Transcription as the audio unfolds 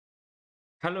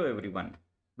Hello everyone.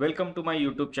 Welcome to my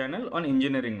YouTube channel on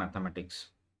engineering mathematics.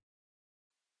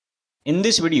 In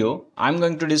this video, I am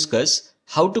going to discuss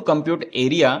how to compute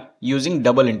area using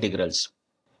double integrals.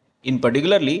 In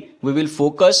particularly, we will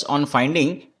focus on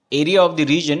finding area of the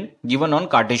region given on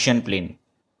Cartesian plane.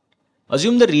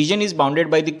 Assume the region is bounded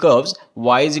by the curves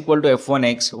y is equal to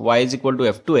f1x, y is equal to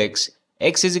f2x,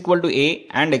 x is equal to a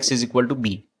and x is equal to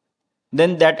b.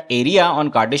 Then that area on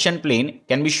Cartesian plane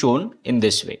can be shown in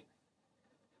this way.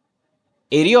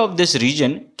 Area of this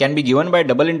region can be given by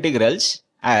double integrals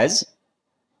as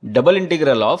double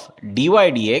integral of dy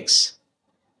dx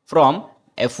from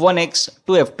f1x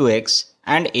to f2x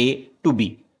and a to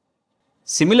b.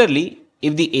 Similarly,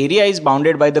 if the area is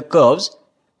bounded by the curves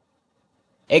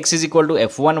x is equal to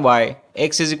f1y,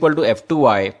 x is equal to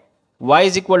f2y, y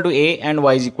is equal to a and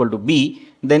y is equal to b,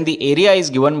 then the area is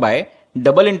given by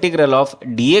double integral of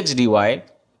dx dy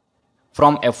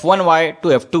from f1y to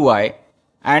f2y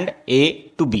and a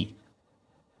to b.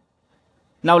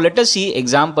 Now let us see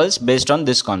examples based on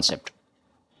this concept.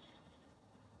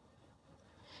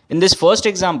 In this first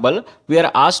example, we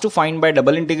are asked to find by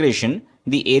double integration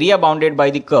the area bounded by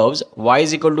the curves y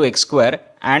is equal to x square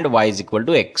and y is equal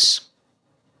to x.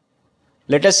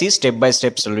 Let us see step by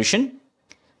step solution.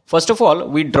 First of all,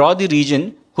 we draw the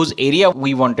region whose area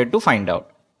we wanted to find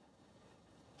out.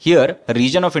 Here,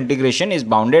 region of integration is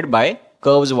bounded by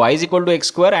curves y is equal to x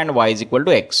square and y is equal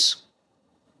to x.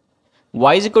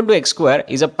 Y is equal to x square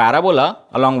is a parabola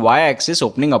along y-axis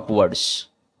opening upwards.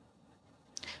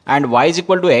 And y is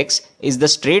equal to x is the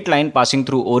straight line passing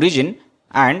through origin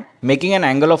and making an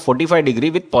angle of 45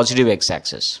 degrees with positive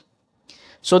x-axis.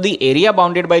 So the area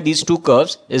bounded by these two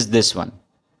curves is this one.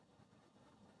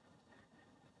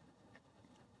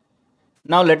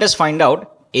 Now let us find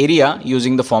out area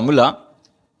using the formula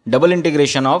double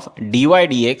integration of dy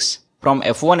dx from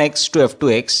f1x to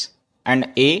f2x and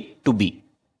a to b.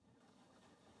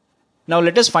 Now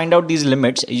let us find out these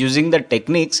limits using the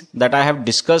techniques that I have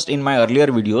discussed in my earlier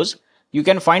videos. You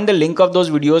can find the link of those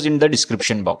videos in the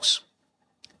description box.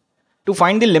 To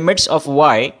find the limits of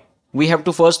y, we have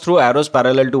to first throw arrows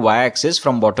parallel to y-axis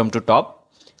from bottom to top,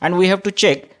 and we have to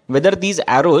check whether these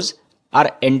arrows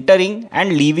are entering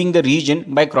and leaving the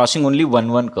region by crossing only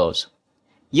one curves.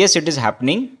 Yes, it is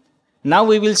happening. Now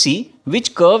we will see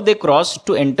which curve they cross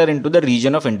to enter into the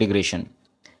region of integration.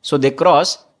 So they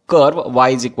cross curve y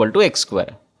is equal to x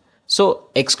square. So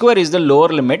x square is the lower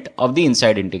limit of the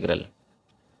inside integral.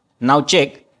 Now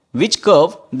check which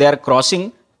curve they are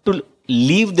crossing to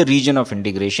leave the region of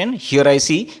integration. Here I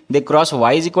see they cross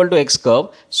y is equal to x curve.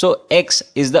 So x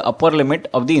is the upper limit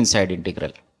of the inside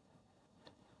integral.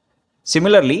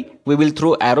 Similarly, we will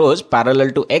throw arrows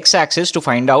parallel to x-axis to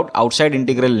find out outside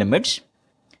integral limits.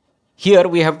 Here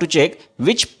we have to check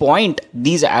which point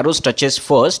these arrows touches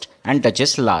first and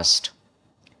touches last.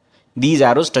 These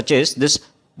arrows touches this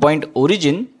point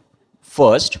origin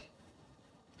first.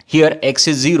 Here x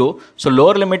is 0, so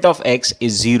lower limit of x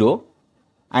is 0,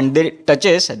 and they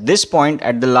touches this point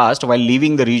at the last while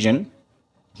leaving the region.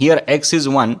 Here x is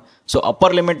 1, so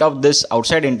upper limit of this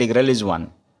outside integral is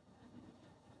 1.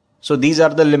 So these are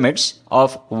the limits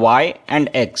of y and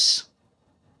x.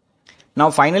 Now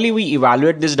finally we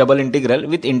evaluate this double integral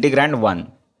with integrand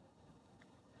 1.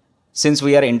 Since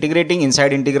we are integrating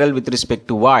inside integral with respect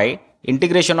to y,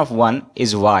 integration of 1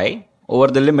 is y over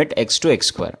the limit x to x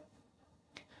square.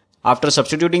 After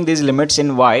substituting these limits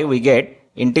in y, we get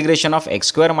integration of x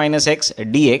square minus x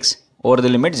dx over the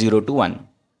limit 0 to 1.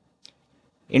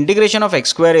 Integration of x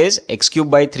square is x cube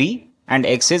by 3 and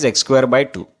x is x square by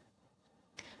 2.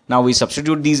 Now we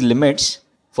substitute these limits.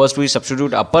 First we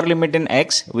substitute upper limit in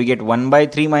x, we get 1 by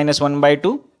 3 minus 1 by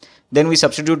 2. Then we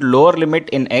substitute lower limit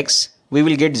in x, we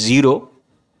will get 0.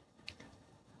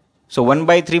 So 1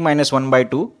 by 3 minus 1 by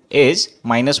 2 is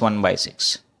minus 1 by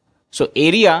 6. So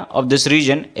area of this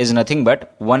region is nothing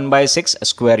but 1 by 6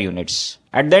 square units.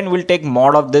 And then we'll take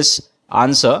mod of this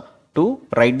answer to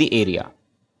write the area.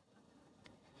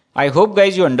 I hope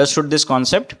guys you understood this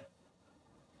concept.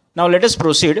 Now let us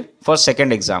proceed for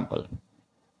second example.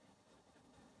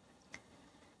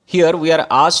 Here we are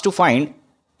asked to find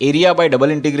area by double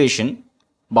integration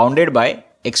bounded by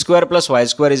x square plus y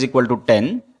square is equal to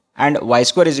 10 and y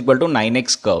square is equal to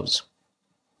 9x curves.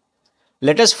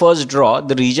 Let us first draw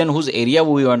the region whose area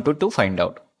we wanted to find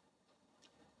out.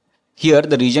 Here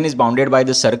the region is bounded by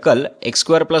the circle x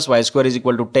square plus y square is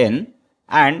equal to 10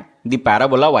 and the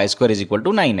parabola y square is equal to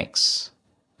 9x.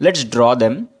 Let's draw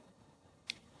them.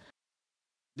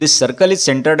 This circle is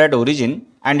centered at origin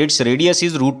and its radius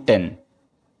is root 10.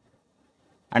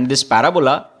 And this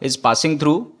parabola is passing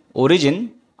through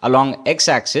origin along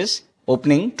x-axis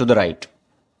opening to the right.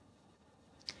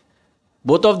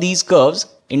 Both of these curves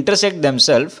intersect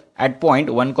themselves at point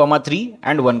 1, 3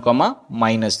 and 1,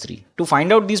 -3. To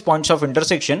find out these points of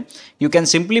intersection, you can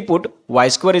simply put y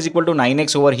square is equal to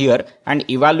 9x over here and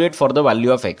evaluate for the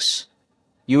value of x.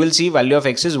 You will see value of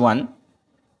x is 1.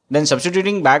 Then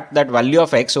substituting back that value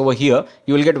of x over here,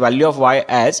 you will get value of y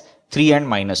as 3 and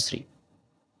 -3.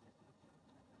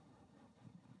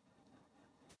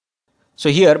 So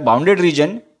here bounded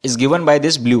region is given by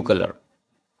this blue color.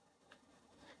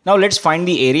 Now let's find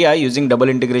the area using double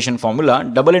integration formula,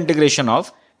 double integration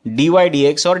of dy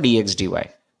dx or dx dy.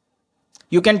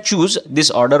 You can choose this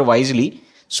order wisely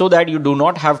so that you do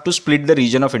not have to split the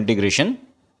region of integration.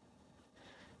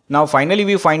 Now finally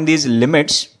we find these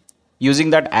limits using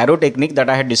that arrow technique that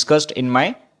I had discussed in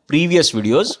my previous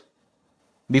videos.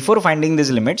 Before finding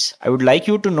these limits, I would like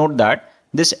you to note that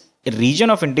this region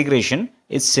of integration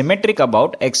is symmetric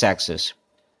about x-axis.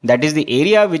 That is, the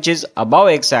area which is above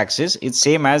x-axis is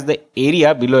same as the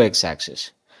area below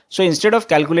x-axis. So instead of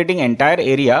calculating entire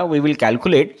area, we will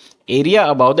calculate area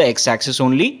above the x-axis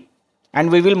only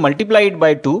and we will multiply it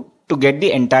by 2 to get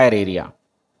the entire area.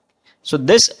 So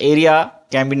this area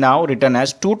can be now written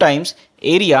as 2 times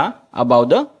area above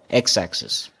the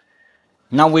x-axis.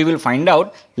 Now we will find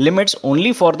out limits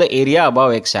only for the area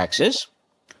above x-axis.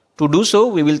 To do so,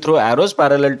 we will throw arrows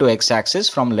parallel to x-axis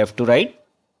from left to right.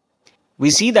 We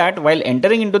see that while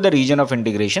entering into the region of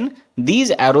integration,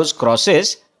 these arrows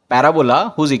crosses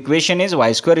parabola whose equation is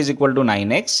y square is equal to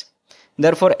 9x.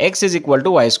 Therefore, x is equal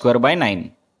to y square by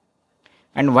 9.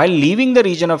 And while leaving the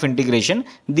region of integration,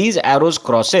 these arrows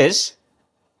crosses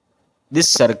this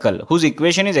circle whose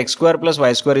equation is x square plus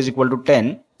y square is equal to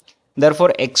 10.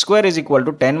 Therefore, x square is equal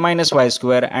to 10 minus y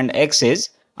square and x is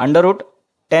under root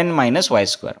 10 minus y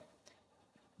square,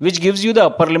 which gives you the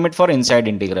upper limit for inside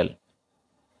integral.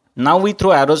 Now we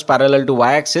throw arrows parallel to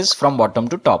y-axis from bottom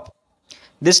to top.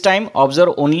 This time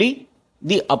observe only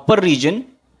the upper region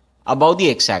above the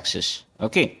x-axis.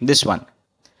 Okay, this one.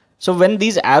 So when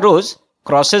these arrows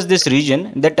crosses this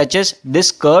region, they touches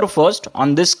this curve first.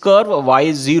 On this curve y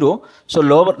is 0. So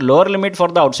lower limit for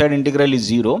the outside integral is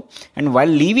 0. And while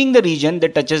leaving the region, they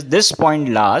touches this point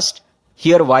last.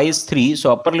 Here y is 3.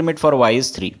 So upper limit for y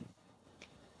is 3.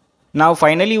 Now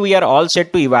finally we are all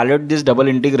set to evaluate this double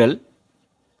integral.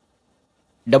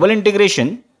 Double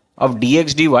integration of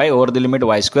dx dy over the limit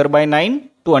y square by 9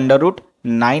 to under root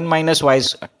 9 minus y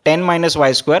 10 minus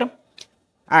y square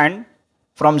and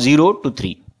from 0 to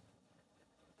 3.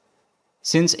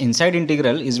 Since inside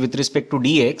integral is with respect to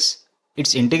dx,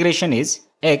 its integration is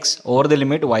x over the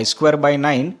limit y square by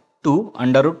 9 to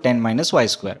under root 10 minus y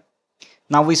square.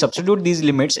 Now we substitute these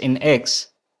limits in x.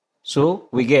 So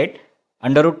we get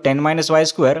under root 10 minus y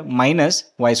square minus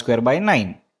y square by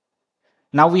 9.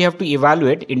 Now we have to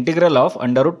evaluate integral of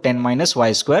under root 10 minus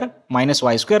y square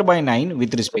by 9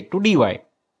 with respect to dy.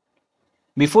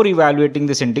 Before evaluating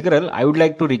this integral, I would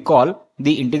like to recall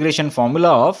the integration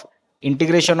formula of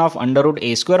integration of under root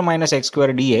a square minus x square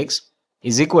dx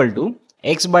is equal to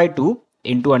x by 2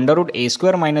 into under root a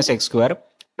square minus x square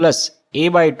plus a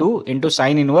by 2 into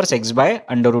sine inverse x by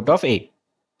under root of a.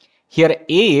 Here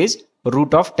a is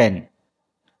root of 10.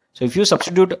 So if you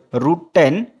substitute root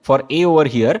 10 for a over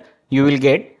here, you will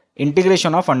get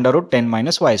integration of under root 10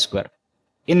 minus y square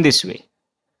in this way.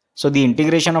 So the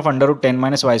integration of under root 10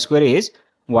 minus y square is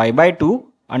y by 2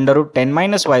 under root 10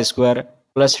 minus y square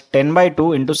plus 10 by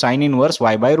 2 into sine inverse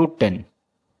y by root 10.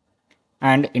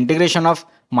 And integration of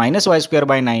minus y square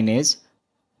by 9 is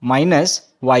minus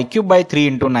y cube by 3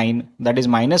 into 9, that is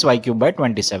minus y cube by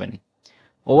 27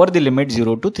 over the limit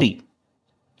 0 to 3.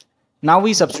 Now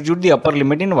we substitute the upper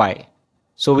limit in y.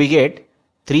 So we get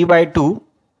 3 by 2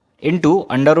 into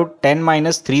under root 10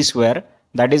 minus 3 square,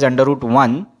 that is under root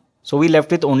 1. So we left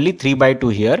with only 3 by 2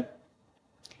 here,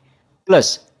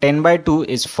 plus 10 by 2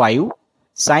 is 5,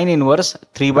 sine inverse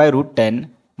 3 by root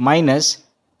 10 minus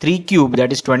 3 cube,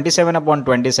 that is 27 upon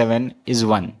 27 is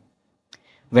 1.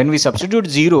 When we substitute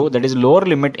 0, that is lower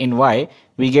limit in y,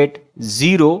 we get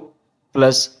 0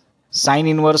 plus sine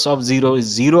inverse of 0 is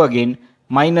 0 again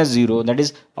minus 0, that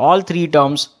is all three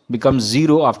terms become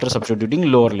 0 after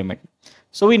substituting lower limit.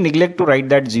 So we neglect to write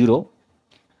that 0.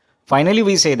 Finally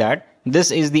we say that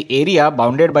this is the area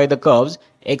bounded by the curves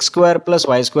x square plus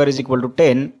y square is equal to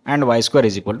 10 and y square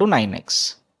is equal to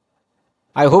 9x.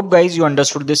 I hope guys you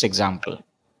understood this example.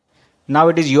 Now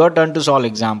it is your turn to solve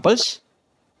examples.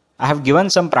 I have given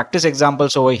some practice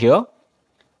examples over here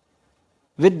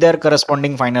with their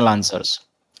corresponding final answers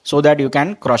so that you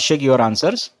can cross check your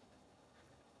answers.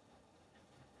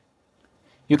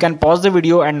 You can pause the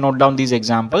video and note down these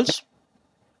examples.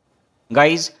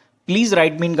 Guys, please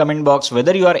write me in comment box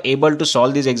whether you are able to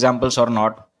solve these examples or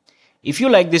not. If you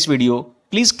like this video,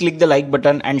 please click the like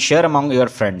button and share among your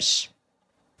friends.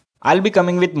 I'll be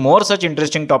coming with more such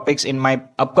interesting topics in my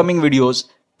upcoming videos.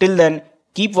 Till then,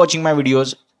 keep watching my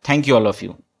videos. Thank you all of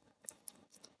you.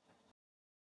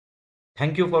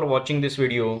 Thank you for watching this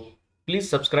video. Please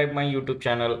subscribe my YouTube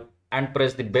channel and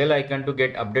press the bell icon to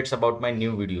get updates about my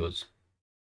new videos.